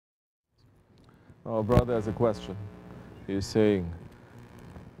Our brother has a question. He's saying,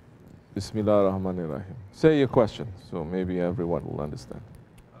 Bismillah ar-Rahman ar-Rahim. Say your question, so maybe everyone will understand.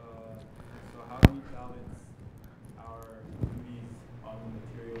 So how do we balance our duties on the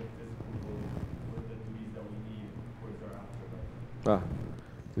material and physical world with the duties that we need towards our afterlife?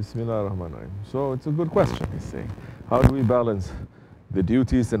 Bismillah ar-Rahman ar-Rahim. So it's a good question, he's saying. How do we balance the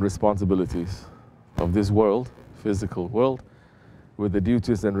duties and responsibilities of this world, physical world, with the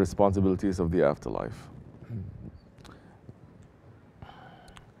duties and responsibilities of the afterlife?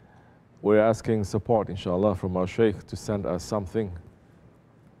 We're asking support, inshallah, from our Shaykh to send us something.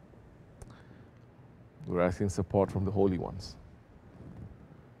 We're asking support from the holy ones.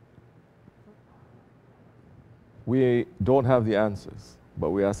 We don't have the answers, but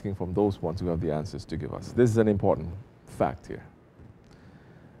we're asking from those ones who have the answers to give us. This is an important fact here.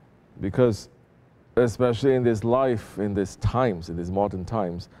 Because especially in this life, in these times, in these modern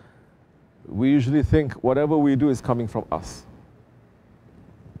times, we usually think whatever we do is coming from us.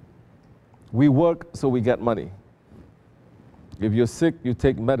 We work so we get money. If you're sick, you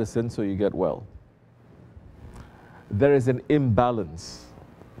take medicine so you get well. There is an imbalance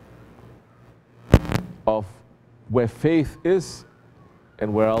of where faith is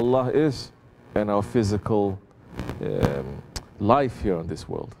and where Allah is and our physical life here on this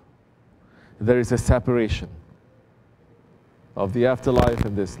world. There is a separation of the afterlife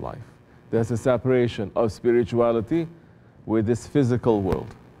and this life. There's a separation of spirituality with this physical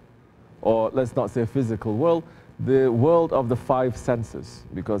world. Or let's not say physical world, the world of the five senses,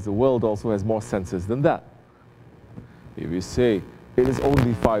 because the world also has more senses than that. If you say it is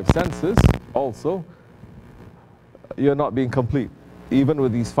only five senses, also, you're not being complete. Even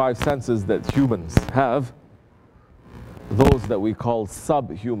with these five senses that humans have, those that we call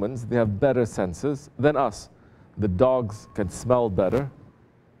subhumans, they have better senses than us. The dogs can smell better.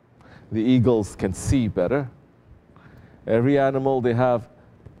 The eagles can see better. Every animal, they have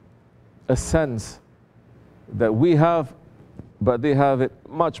a sense that we have, but they have it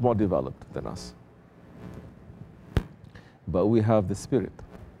much more developed than us. But we have the spirit.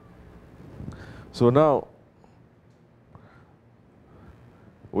 So now,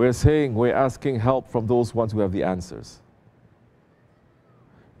 we're asking help from those ones who have the answers.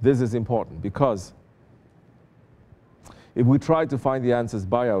 This is important because if we try to find the answers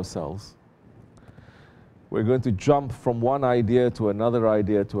by ourselves, we're going to jump from one idea to another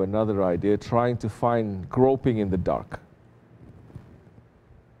idea to another idea, trying to find, groping in the dark.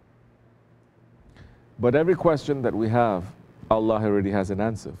 But every question that we have, Allah already has an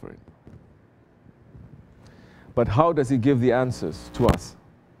answer for it. But how does He give the answers to us?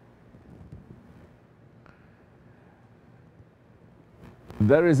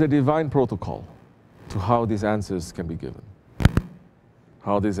 There is a divine protocol to how these answers can be given,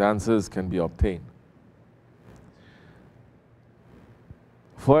 how these answers can be obtained.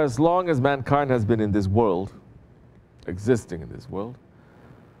 For as long as mankind has been in this world, existing in this world,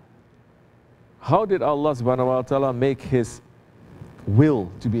 how did Allah subhanahu wa ta'ala make His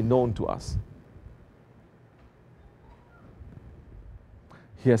will to be known to us?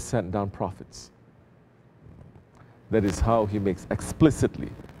 He has sent down prophets. That is how He makes explicitly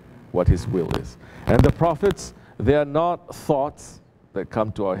what His will is. And the prophets, they are not thoughts that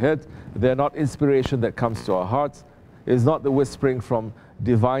come to our head. They are not inspiration that comes to our hearts. It is not the whispering from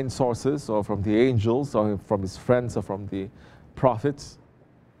divine sources or from the angels or from His friends or from the prophets.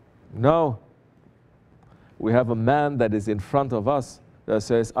 No. We have a man that is in front of us that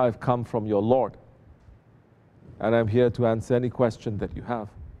says, I've come from your Lord. And I'm here to answer any question that you have.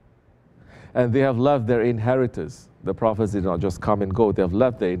 And they have left their inheritors. The prophets did not just come and go. They have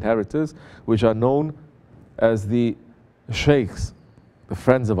left their inheritors, which are known as the sheikhs, the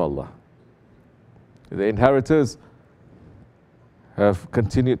friends of Allah. The inheritors have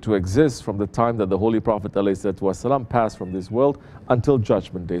continued to exist from the time that the Holy Prophet ﷺ passed from this world until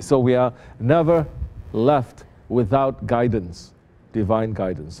Judgment Day. So we are never left without guidance, divine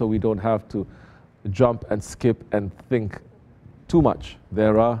guidance. So we don't have to jump and skip and think too much.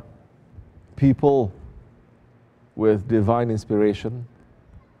 There are people with divine inspiration,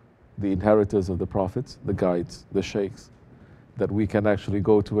 the inheritors of the prophets, the guides, the sheikhs, that we can actually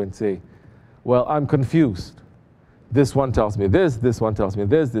go to and say, well, I'm confused. This one tells me this one tells me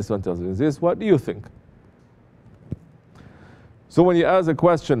this one tells me this. What do you think? So when you ask a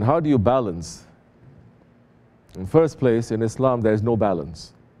question, how do you balance? In first place, in Islam, there is no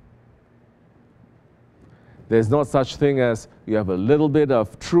balance. There's no such thing as you have a little bit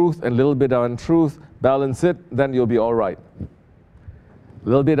of truth and a little bit of untruth, balance it, then you'll be all right. A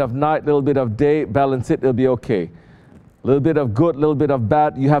little bit of night, a little bit of day, balance it, it'll be okay. A little bit of good, a little bit of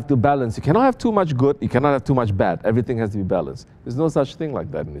bad, you have to balance. You cannot have too much good, you cannot have too much bad. Everything has to be balanced. There's no such thing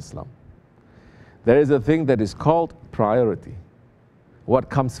like that in Islam. There is a thing that is called priority. What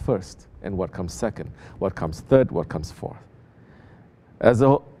comes first and what comes second, what comes third, what comes fourth. As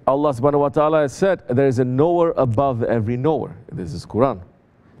Allah subhanahu wa ta'ala has said, there is a knower above every knower. This is Quran.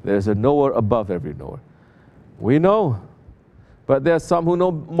 There is a knower above every knower. We know, but there are some who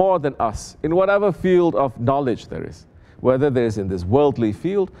know more than us in whatever field of knowledge there is, whether there is in this worldly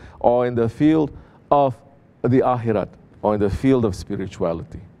field or in the field of the ahirat or in the field of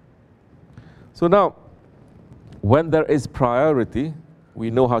spirituality. So now, when there is priority, we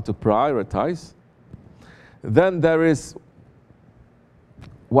know how to prioritize, then there is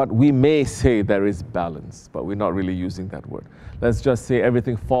what we may say there is balance, but we're not really using that word. Let's just say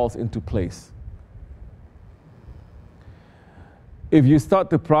everything falls into place. If you start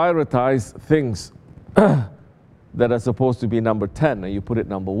to prioritize things that are supposed to be number 10 and you put it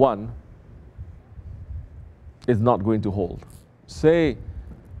number 1, it's not going to hold. Say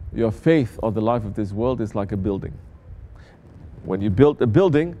your faith or the life of this world is like a building. When you build a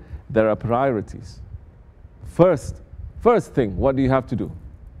building, there are priorities. First thing, what do you have to do?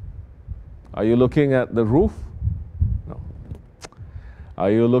 Are you looking at the roof? No. Are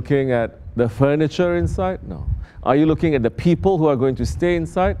you looking at the furniture inside? No. Are you looking at the people who are going to stay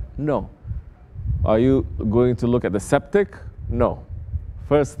inside? No. Are you going to look at the septic? No.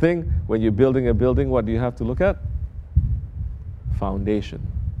 First thing, when you're building a building, what do you have to look at? Foundation.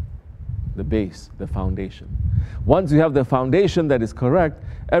 The base, the foundation. Once you have the foundation that is correct,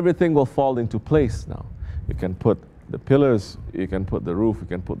 everything will fall into place now. You can put the pillars, you can put the roof, you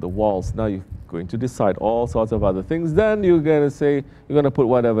can put the walls. Now you're going to decide all sorts of other things. Then you're going to say, you're going to put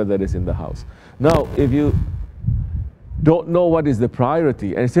whatever that is in the house. Now, if you don't know what is the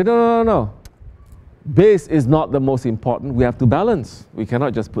priority, and you say, no. Base is not the most important. We have to balance. We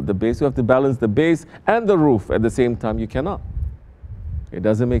cannot just put the base. We have to balance the base and the roof at the same time. You cannot. It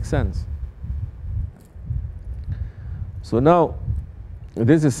doesn't make sense. So now,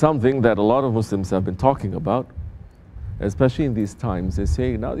 this is something that a lot of Muslims have been talking about, especially in these times. They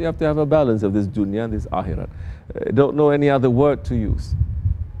say, now you have to have a balance of this dunya and this akhirat. I don't know any other word to use.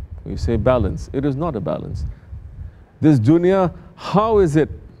 We say balance. It is not a balance. This dunya, how is it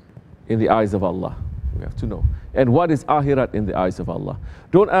in the eyes of Allah? We have to know. And what is akhirat in the eyes of Allah?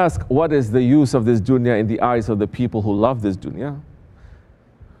 Don't ask what is the use of this dunya in the eyes of the people who love this dunya.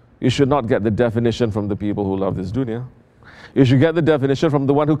 You should not get the definition from the people who love this dunya. You should get the definition from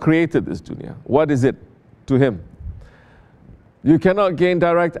the one who created this dunya. What is it to him? You cannot gain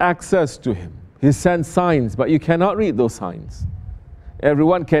direct access to him. He sends signs, but you cannot read those signs.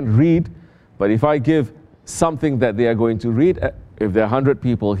 Everyone can read, but if I give something that they are going to read, if there are 100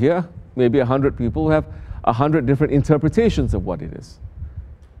 people here, maybe 100 people who have 100 different interpretations of what it is.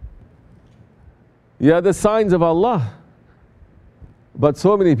 Yeah, the signs of Allah. But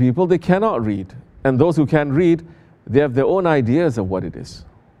so many people, they cannot read. And those who can read, they have their own ideas of what it is.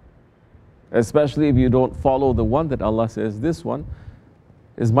 Especially if you don't follow the one that Allah says, this one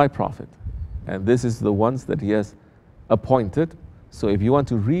is my prophet. And this is the ones that He has appointed. So if you want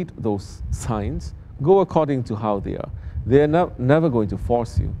to read those signs, go according to how they are. They are never going to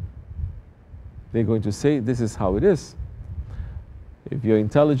force you. They're going to say, this is how it is. If you're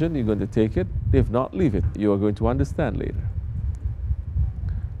intelligent, you're going to take it. If not, leave it. You are going to understand later.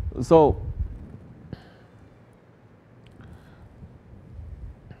 So,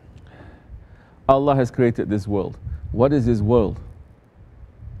 Allah has created this world. What is this world?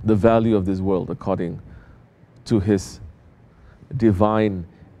 The value of this world according to His divine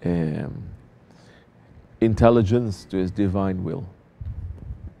intelligence, to His divine will.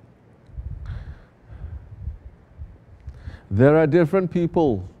 There are different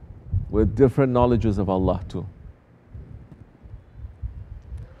people with different knowledges of Allah too.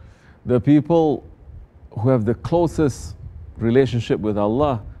 The people who have the closest relationship with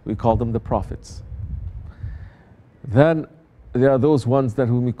Allah, we call them the prophets. Then there are those ones that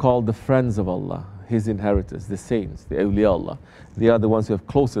whom we call the friends of Allah, His inheritors, the saints, the awliya Allah. They are the ones who have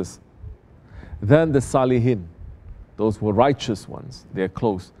closest. Then the salihin, those who are righteous ones, they are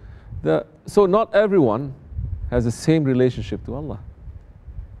close. So not everyone has the same relationship to Allah.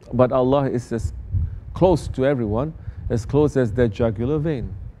 But Allah is as close to everyone, as close as their jugular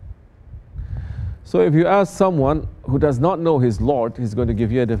vein. So if you ask someone who does not know his Lord, he's going to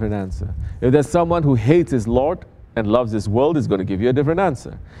give you a different answer. If there's someone who hates his Lord and loves this world, he's going to give you a different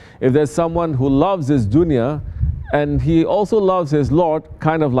answer. If there's someone who loves his dunya and he also loves his Lord,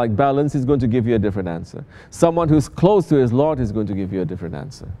 kind of like balance, he's going to give you a different answer. Someone who's close to his Lord is going to give you a different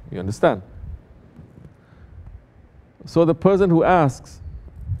answer. You understand? So the person who asks,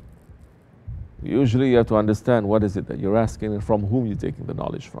 usually you have to understand what is it that you're asking and from whom you're taking the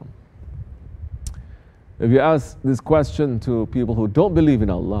knowledge from. If you ask this question to people who don't believe in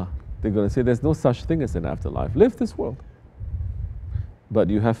Allah, they're going to say there's no such thing as an afterlife. Live this world. But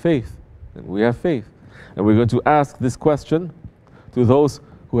you have faith, and we have faith. And we're going to ask this question to those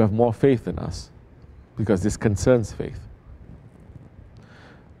who have more faith than us, because this concerns faith.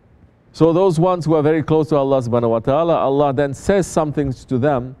 So those ones who are very close to Allah subhanahu wa ta'ala, Allah then says something to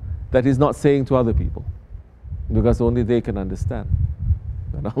them that He's not saying to other people, because only they can understand.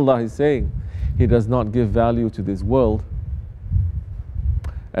 And Allah is saying He does not give value to this world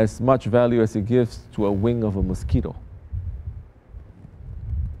as much value as He gives to a wing of a mosquito.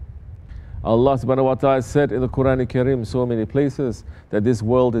 Allah subhanahu wa ta'ala said in the Quran Kareem so many places that this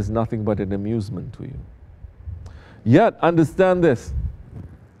world is nothing but an amusement to you. Yet understand this,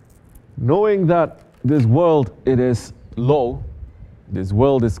 knowing that this world, it is low. This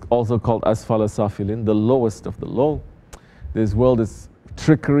world is also called asfala safilin, the lowest of the low. This world is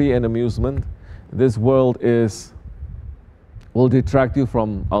trickery and amusement. This world will detract you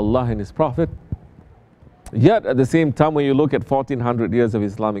from Allah and His Prophet. Yet at the same time, when you look at 1400 years of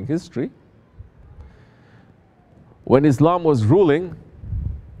Islamic history, when Islam was ruling,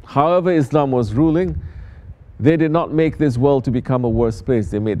 however Islam was ruling, they did not make this world to become a worse place.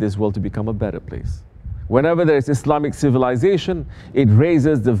 They made this world to become a better place. Whenever there is Islamic civilization, it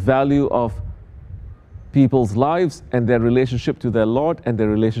raises the value of people's lives and their relationship to their Lord and their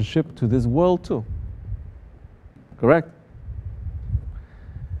relationship to this world too. Correct?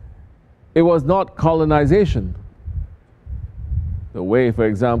 It was not colonization. The way, for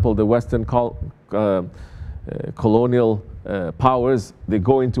example, the Western colonial powers, they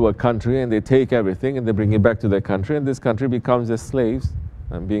go into a country and they take everything and they bring it back to their country, and this country becomes their slaves.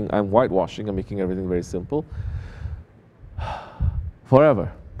 I'm whitewashing, I'm making everything very simple.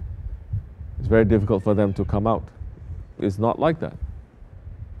 Forever. It's very difficult for them to come out. It's not like that.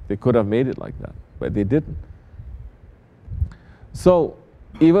 They could have made it like that, but they didn't. So,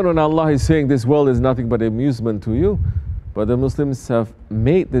 even when Allah is saying this world is nothing but amusement to you, but the Muslims have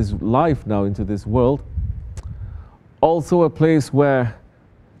made this life now into this world also a place where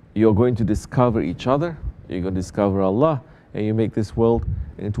you're going to discover each other, you're going to discover Allah, and you make this world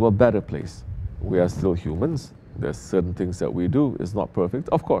into a better place. We are still humans. There's certain things that we do. It's not perfect.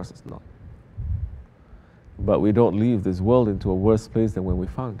 Of course it's not. But we don't leave this world into a worse place than when we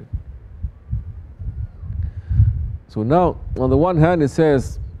found it. So now, on the one hand, it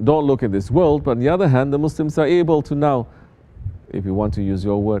says, don't look at this world, but on the other hand, the Muslims are able to now, if you want to use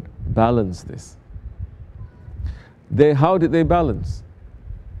your word, balance this. How did they balance?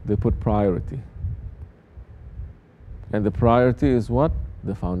 They put priority. And the priority is what?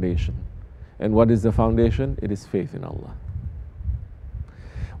 The foundation. And what is the foundation? It is faith in Allah.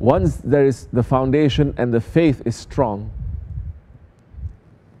 Once there is the foundation and the faith is strong,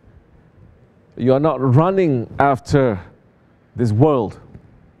 you are not running after this world.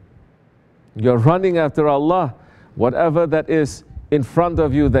 You're running after Allah. Whatever that is in front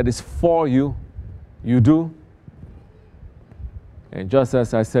of you, that is for you, you do. And just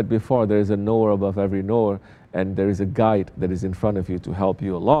as I said before, there is a knower above every knower, and there is a guide that is in front of you to help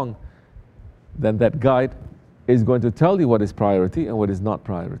you along, then that guide is going to tell you what is priority and what is not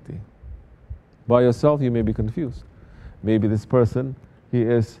priority. By yourself, you may be confused. Maybe this person,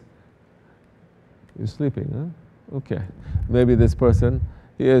 you're sleeping, huh? Okay. Maybe this person,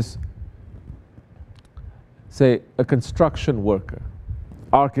 he is, say, a construction worker,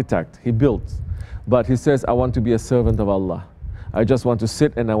 architect, he builds, but he says, I want to be a servant of Allah. I just want to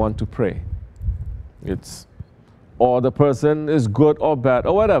sit and I want to pray. Or the person is good or bad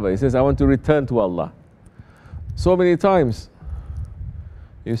or whatever. He says, I want to return to Allah. So many times,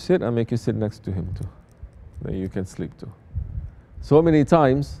 you sit, I make you sit next to him too. Then you can sleep too. So many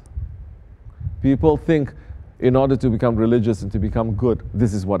times, people think in order to become religious and to become good,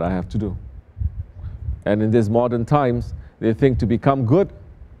 this is what I have to do. And in these modern times, they think to become good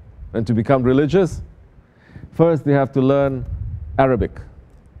and to become religious, first they have to learn Arabic.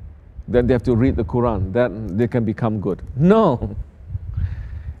 Then they have to read the Quran. Then they can become good. No.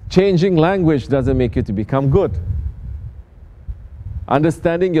 Changing language doesn't make you to become good.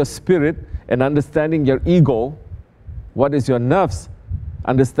 Understanding your spirit and understanding your ego, what is your nafs,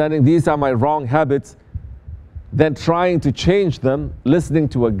 understanding these are my wrong habits, then trying to change them, listening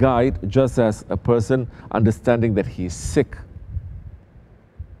to a guide, just as a person understanding that he is sick.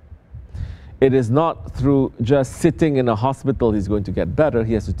 It is not through just sitting in a hospital he's going to get better.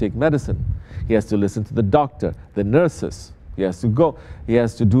 He has to take medicine. He has to listen to the doctor, the nurses. He has to go. He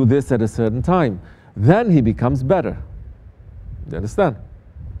has to do this at a certain time. Then he becomes better. You understand?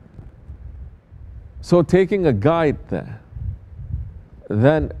 So taking a guide there,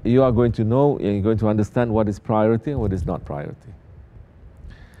 then you are going to know, and you're going to understand what is priority and what is not priority.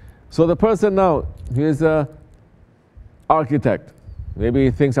 So the person now, he is an architect. Maybe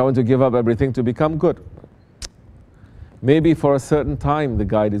he thinks, I want to give up everything to become good. Maybe for a certain time the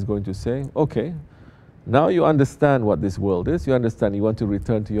guide is going to say, okay, now you understand what this world is, you understand you want to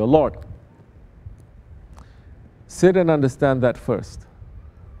return to your Lord. Sit and understand that first.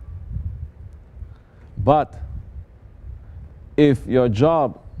 But if your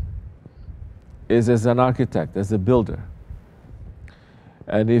job is as an architect, as a builder,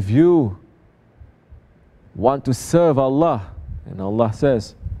 and if you want to serve Allah, and Allah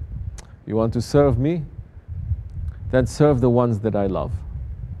says, you want to serve me, then serve the ones that I love.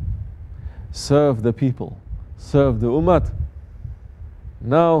 Serve the people. Serve the ummah.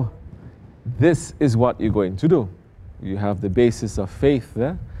 Now, this is what you're going to do. You have the basis of faith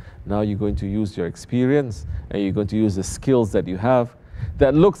there. Now you're going to use your experience, and you're going to use the skills that you have.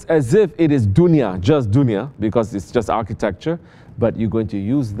 That looks as if it is dunya, just dunya, because it's just architecture, but you're going to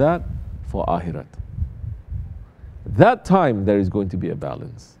use that for ahirat. That time there is going to be a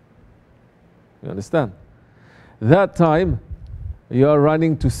balance. You understand? That time you are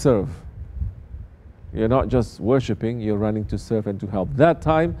running to serve. You're not just worshipping, you're running to serve and to help. That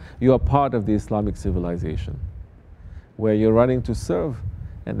time you are part of the Islamic civilization, where you're running to serve,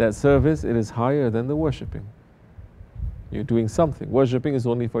 and that service, it is higher than the worshipping. You're doing something. Worshipping is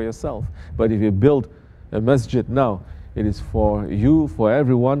only for yourself. But if you build a masjid now, it is for you, for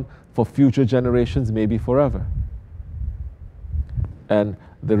everyone, for future generations, maybe forever. And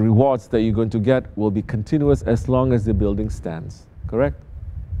the rewards that you're going to get will be continuous as long as the building stands. Correct?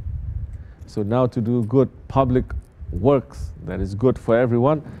 So now to do good public works that is good for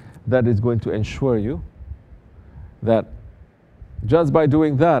everyone, that is going to ensure you that just by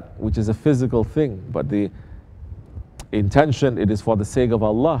doing that, which is a physical thing, but the intention, it is for the sake of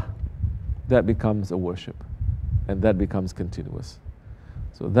Allah, that becomes a worship, and that becomes continuous.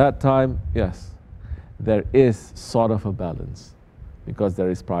 So that time, yes, there is sort of a balance, because there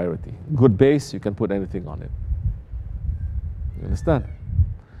is priority. Good base, you can put anything on it. You understand?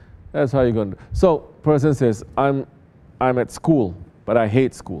 That's how you're going to do. So, person says, I'm at school, but I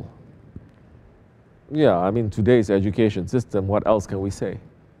hate school. Yeah, I mean, today's education system, what else can we say?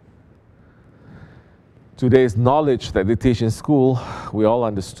 Today's knowledge that they teach in school, we all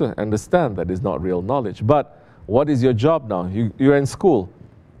understand that is not real knowledge. But what is your job now? You're in school.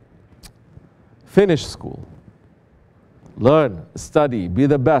 Finish school. Learn, study, be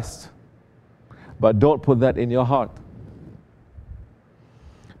the best. But don't put that in your heart.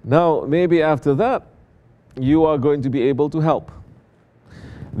 Now, maybe after that, you are going to be able to help.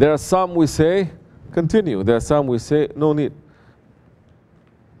 There are some we say, continue. There are some we say, no need.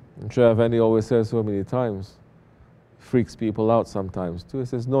 I'm sure Efendi always says so many times, freaks people out sometimes too. He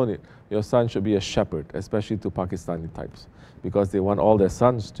says, no need. Your son should be a shepherd, especially to Pakistani types, because they want all their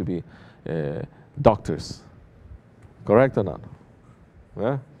sons to be doctors. Correct or not?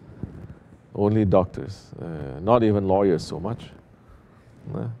 Yeah? Only doctors, not even lawyers so much.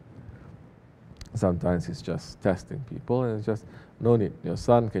 Yeah? Sometimes he's just testing people, and it's just, no need. Your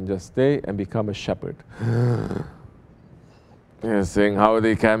son can just stay and become a shepherd. You're saying how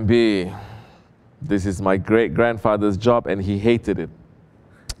they can be. This is my great-grandfather's job, and he hated it.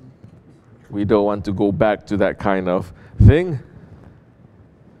 We don't want to go back to that kind of thing.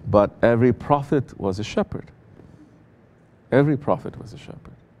 But every prophet was a shepherd. Every prophet was a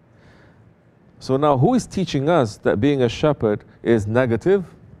shepherd. So now, who is teaching us that being a shepherd is negative?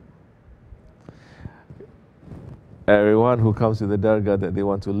 Everyone who comes to the Dergah that they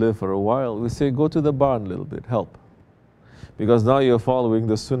want to live for a while, we say, go to the barn a little bit, help. Because now you're following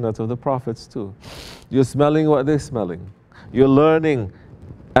the sunnah of the prophets too. You're smelling what they're smelling. You're learning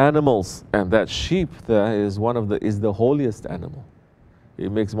animals, and that sheep there is the holiest animal.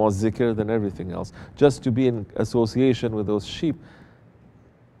 It makes more zikr than everything else. Just to be in association with those sheep,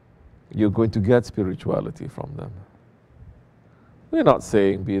 you're going to get spirituality from them. We're not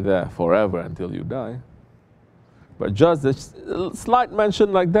saying be there forever until you die. But just a slight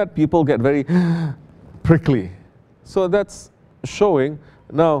mention like that, people get very prickly. So that's showing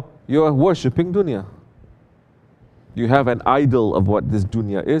now you're worshipping dunya. You have an idol of what this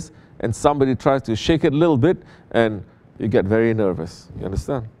dunya is, and somebody tries to shake it a little bit, and you get very nervous. You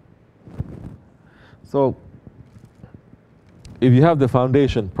understand? So, if you have the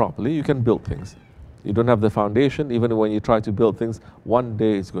foundation properly, you can build things. You don't have the foundation, even when you try to build things, one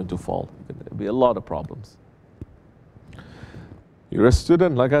day it's going to fall. There'll be a lot of problems. You're a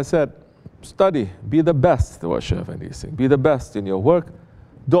student, like I said, study. Be the best, what Shaykh Efendi is saying. Be the best in your work.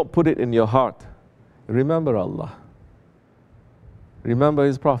 Don't put it in your heart. Remember Allah. Remember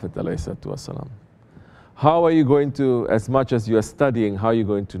His Prophet ﷺ. How are you going to, as much as you are studying, how are you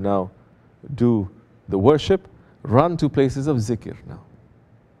going to now do the worship? Run to places of zikr now.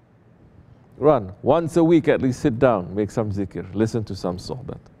 Run. Once a week at least sit down, make some zikr, listen to some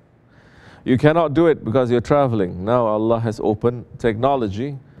sohbat. You cannot do it because you're traveling. Now Allah has opened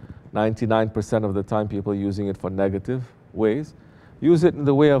technology. 99% of the time people are using it for negative ways. Use it in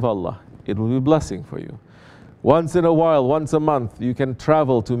the way of Allah. It will be a blessing for you. Once in a while, once a month, you can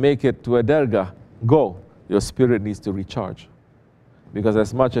travel to make it to a dergah. Go. Your spirit needs to recharge. Because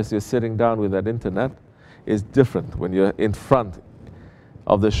as much as you're sitting down with that internet, it's different when you're in front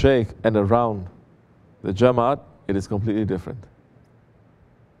of the shaykh and around the jamaat. It is completely different.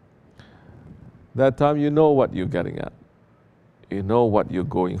 That time you know what you're getting at. You know what you're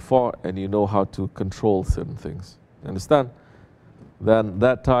going for, and you know how to control certain things. Understand? Then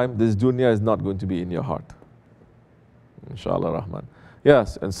that time, this dunya is not going to be in your heart. Inshallah Rahman.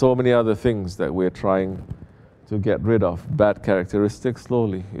 Yes, and so many other things that we're trying to get rid of. Bad characteristics,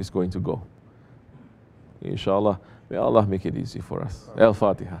 slowly is going to go. Inshallah. May Allah make it easy for us.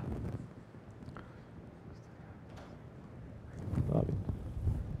 Al-Fatiha.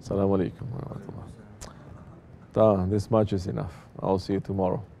 Assalamu alaikum wa rahmatullah. This much is enough. I'll see you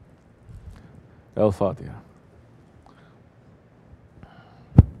tomorrow. Al-Fatiha.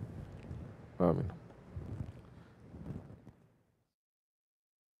 Amin.